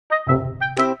Hello,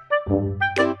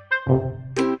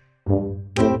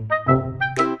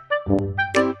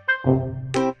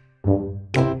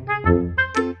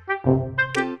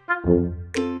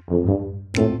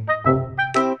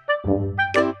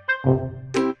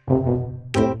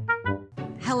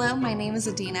 my name is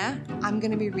Adena. I'm going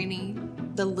to be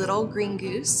reading The Little Green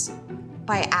Goose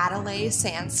by Adele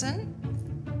Sansone.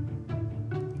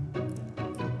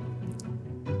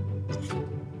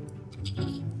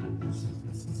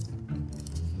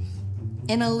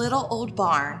 In a little old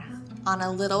barn on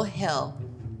a little hill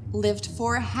lived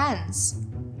 4 hens,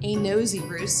 a nosy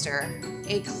rooster,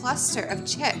 a cluster of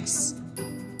chicks,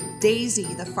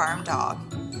 Daisy the farm dog,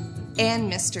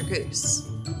 and Mr. Goose.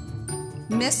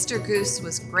 Mr. Goose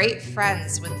was great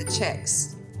friends with the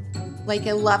chicks. Like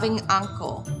a loving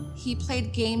uncle, he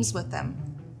played games with them,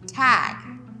 tag,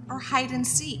 or hide and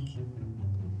seek.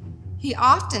 He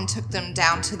often took them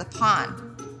down to the pond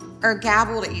or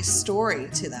gabbled a story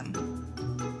to them.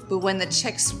 But when the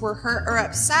chicks were hurt or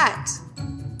upset,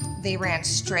 they ran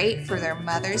straight for their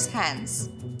mother's hens.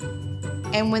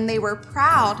 And when they were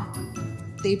proud,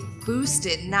 they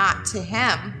boosted not to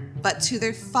him, but to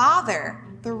their father,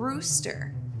 the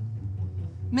rooster.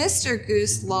 Mr.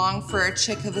 Goose longed for a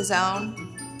chick of his own,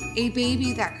 a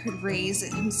baby that could raise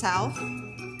it himself,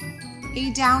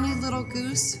 a downy little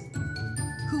goose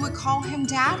who would call him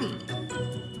Daddy.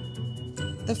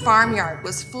 The farmyard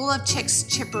was full of chicks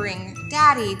chippering,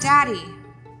 "Daddy, Daddy,"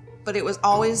 but it was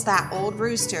always that old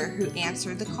rooster who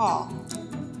answered the call.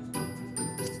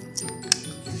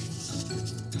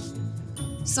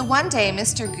 So one day,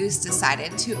 Mr. Goose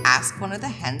decided to ask one of the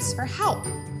hens for help.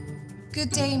 "Good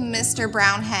day, Mr.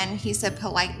 Brown Hen," he said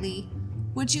politely.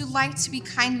 "Would you like to be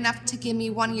kind enough to give me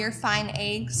one of your fine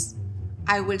eggs?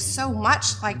 I would so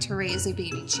much like to raise a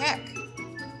baby chick."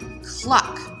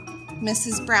 Cluck!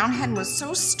 Mrs. Brown Hen was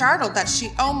so startled that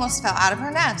she almost fell out of her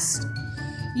nest.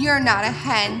 "You're not a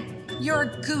hen, you're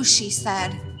a goose," she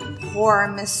said. Poor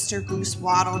Mr. Goose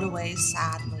waddled away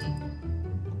sadly.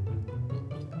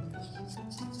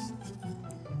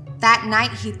 That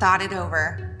night he thought it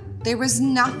over. There was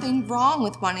nothing wrong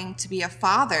with wanting to be a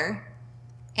father.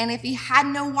 And if he had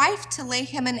no wife to lay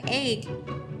him an egg,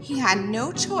 he had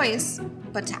no choice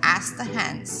but to ask the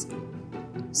hens.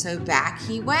 So back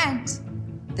he went,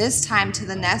 this time to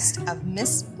the nest of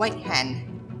Miss White Hen,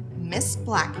 Miss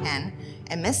Black Hen,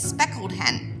 and Miss Speckled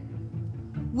Hen.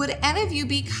 "Would any of you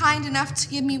be kind enough to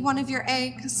give me one of your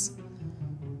eggs?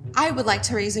 I would like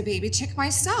to raise a baby chick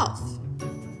myself."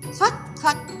 Cluck,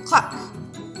 cluck, cluck.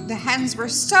 The hens were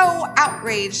so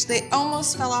outraged they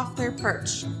almost fell off their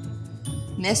perch.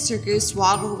 Mr. Goose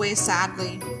waddled away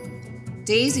sadly.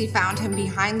 Daisy found him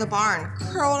behind the barn,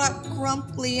 curled up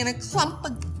grumpily in a clump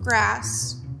of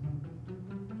grass.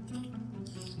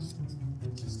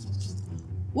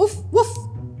 "Woof, woof!"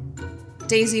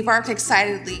 Daisy barked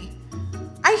excitedly.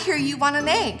 "I hear you want an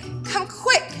egg. Come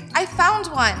quick, I found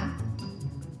one."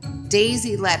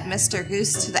 Daisy led Mr.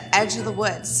 Goose to the edge of the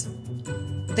woods.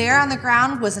 There on the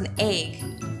ground was an egg,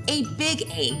 a big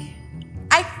egg.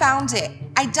 "I found it.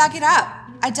 I dug it up.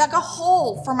 I dug a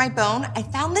hole for my bone. I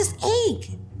found this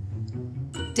egg."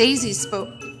 Daisy spoke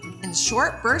in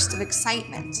short bursts of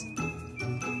excitement.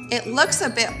 "It looks a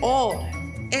bit old.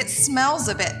 It smells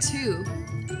a bit too,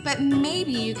 but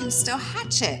maybe you can still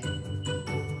hatch it."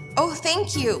 "Oh,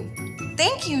 thank you.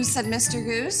 Thank you," said Mr.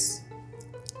 Goose.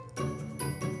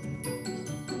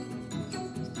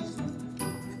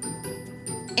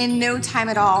 In no time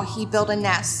at all, he built a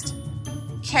nest.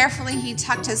 Carefully, he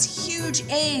tucked his huge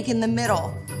egg in the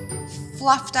middle,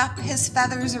 fluffed up his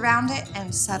feathers around it,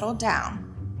 and settled down.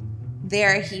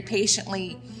 There he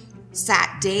patiently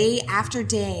sat day after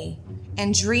day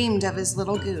and dreamed of his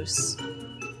little goose.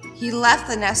 He left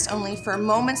the nest only for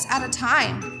moments at a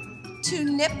time to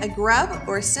nip a grub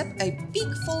or sip a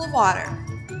beakful of water.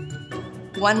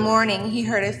 One morning, he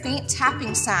heard a faint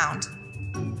tapping sound.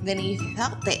 Then he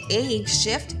felt the egg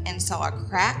shift and saw a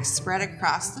crack spread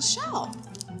across the shell.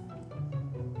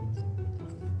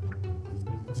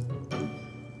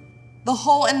 The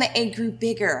hole in the egg grew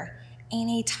bigger, and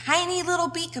a tiny little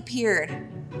beak appeared.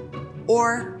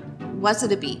 Or was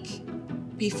it a beak?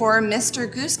 Before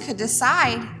Mr. Goose could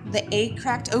decide, the egg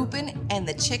cracked open and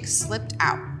the chick slipped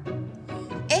out.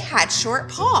 It had short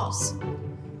paws.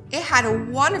 It had a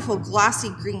wonderful glossy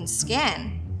green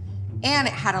skin. And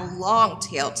it had a long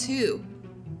tail too.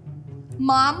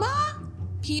 "Mama?"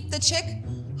 peeped the chick.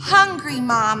 "Hungry,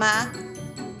 Mama."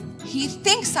 "He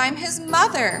thinks I'm his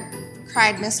mother,"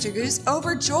 cried Mr. Goose,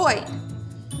 overjoyed.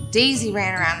 Daisy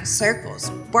ran around in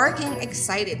circles, barking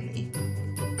excitedly.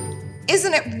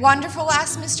 "Isn't it wonderful?"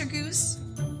 asked Mr. Goose.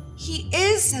 "He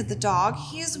is," said the dog.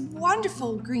 "He is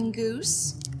wonderful, Green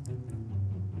Goose."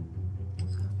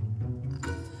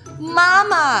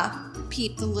 "Mama,"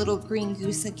 peeped the little Green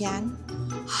Goose again.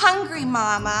 "Hungry,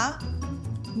 Mama."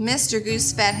 Mr.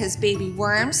 Goose fed his baby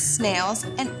worms, snails,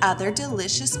 and other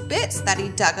delicious bits that he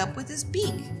dug up with his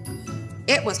beak.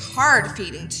 It was hard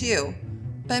feeding too,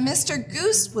 but Mr.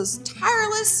 Goose was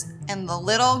tireless, and the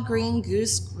little Green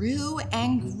Goose grew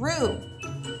and grew.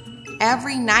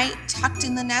 Every night, tucked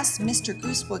in the nest, Mr.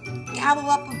 Goose would gabble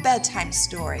up a bedtime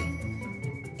story.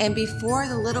 And before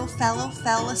the little fellow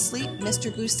fell asleep,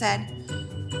 Mr. Goose said,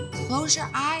 "Close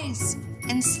your eyes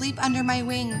and sleep under my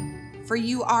wing, for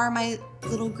you are my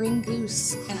little Green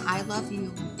Goose, and I love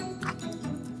you."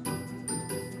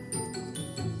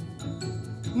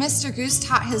 Mr. Goose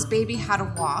taught his baby how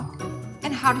to walk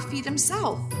and how to feed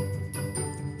himself.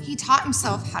 He taught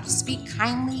himself how to speak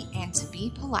kindly and to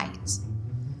be polite.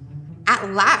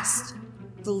 At last,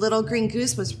 the little Green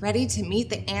Goose was ready to meet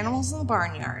the animals in the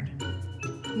barnyard.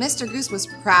 Mr. Goose was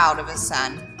proud of his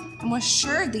son and was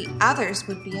sure the others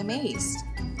would be amazed.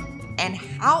 And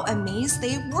how amazed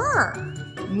they were!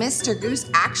 Mr. Goose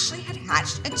actually had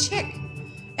hatched a chick.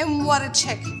 And what a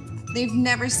chick! They've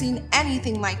never seen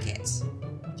anything like it.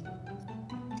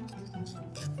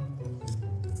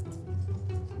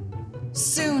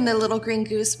 Soon the little Green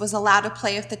Goose was allowed to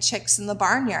play with the chicks in the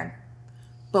barnyard.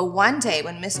 But one day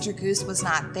when Mr. Goose was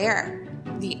not there,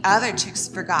 the other chicks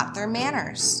forgot their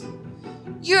manners.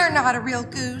 "You're not a real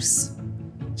goose."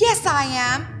 "Yes, I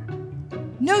am."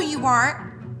 "No, you aren't."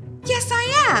 "Yes, I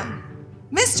am.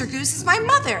 Mr. Goose is my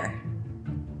mother."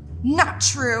 "Not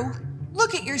true.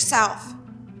 Look at yourself.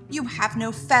 You have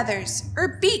no feathers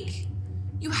or beak.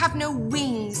 You have no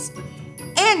wings,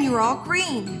 and you're all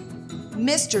green.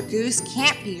 Mr. Goose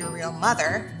can't be your real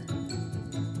mother."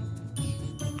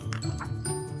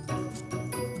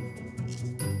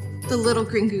 The little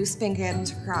Green Goose began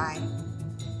to cry.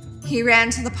 He ran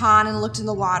to the pond and looked in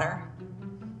the water.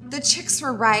 The chicks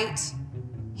were right.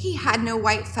 He had no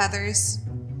white feathers.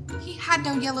 He had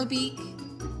no yellow beak.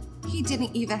 He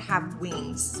didn't even have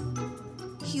wings.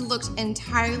 He looked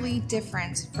entirely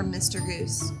different from Mr.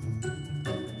 Goose.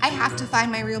 "I have to find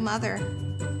my real mother,"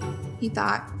 he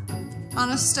thought.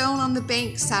 On a stone on the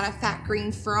bank sat a fat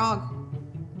green frog.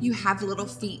 "You have little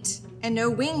feet and no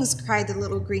wings," cried the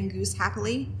little Green Goose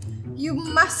happily. "You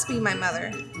must be my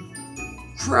mother."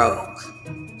 "Croak,"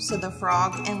 said the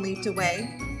frog and leaped away.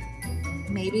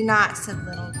 "Maybe not," said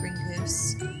little Green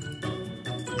Goose.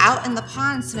 Out in the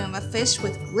pond swam a fish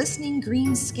with glistening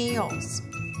green scales.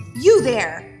 "You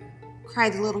there!"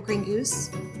 cried the little Green Goose.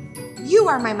 "You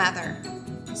are my mother."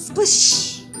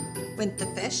 Splish went the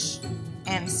fish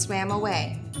and swam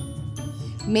away.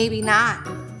 "Maybe not,"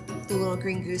 the little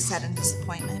Green Goose said in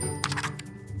disappointment.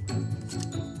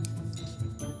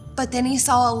 But then he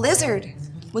saw a lizard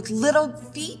with little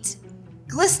feet,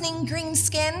 glistening green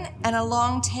skin, and a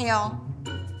long tail.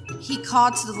 He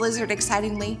called to the lizard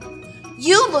excitedly,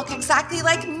 "You look exactly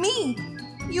like me.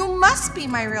 You must be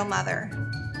my real mother."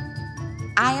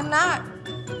 "I am not."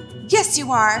 "Yes,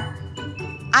 you are."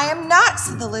 "I am not,"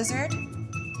 said the lizard.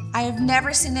 "I have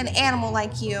never seen an animal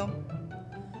like you."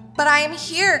 "But I am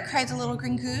here," cried the little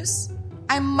Green Goose.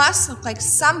 "I must look like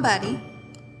somebody.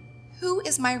 Who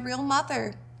is my real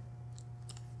mother?"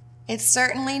 "It's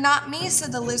certainly not me,"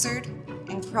 said the lizard,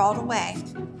 and crawled away.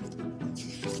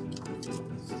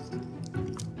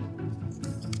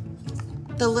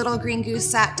 The little Green Goose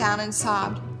sat down and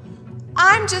sobbed.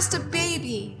 "I'm just a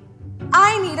baby.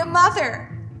 I need a mother."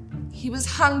 He was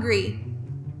hungry.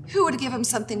 Who would give him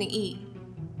something to eat?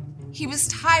 He was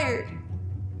tired.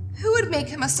 Who would make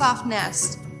him a soft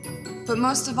nest? But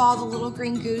most of all, the little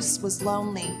Green Goose was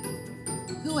lonely.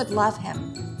 Who would love him?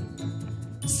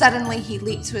 Suddenly, he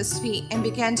leaped to his feet and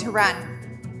began to run.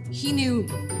 He knew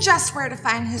just where to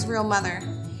find his real mother.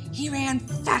 He ran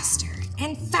faster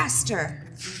and faster.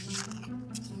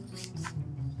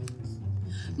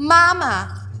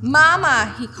 "Mama,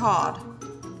 Mama," he called.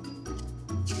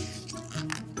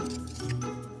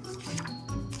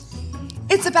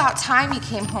 "It's about time you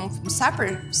came home from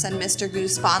supper," said Mr.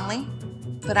 Goose fondly.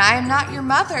 "But I am not your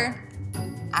mother.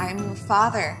 I am your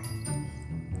father."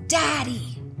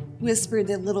 "Daddy," whispered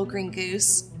the little Green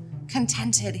Goose,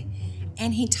 contented,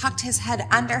 and he tucked his head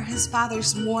under his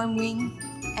father's warm wing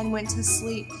and went to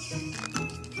sleep.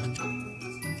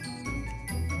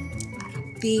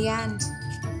 The end.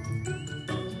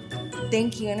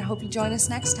 Thank you, and I hope you join us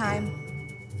next time.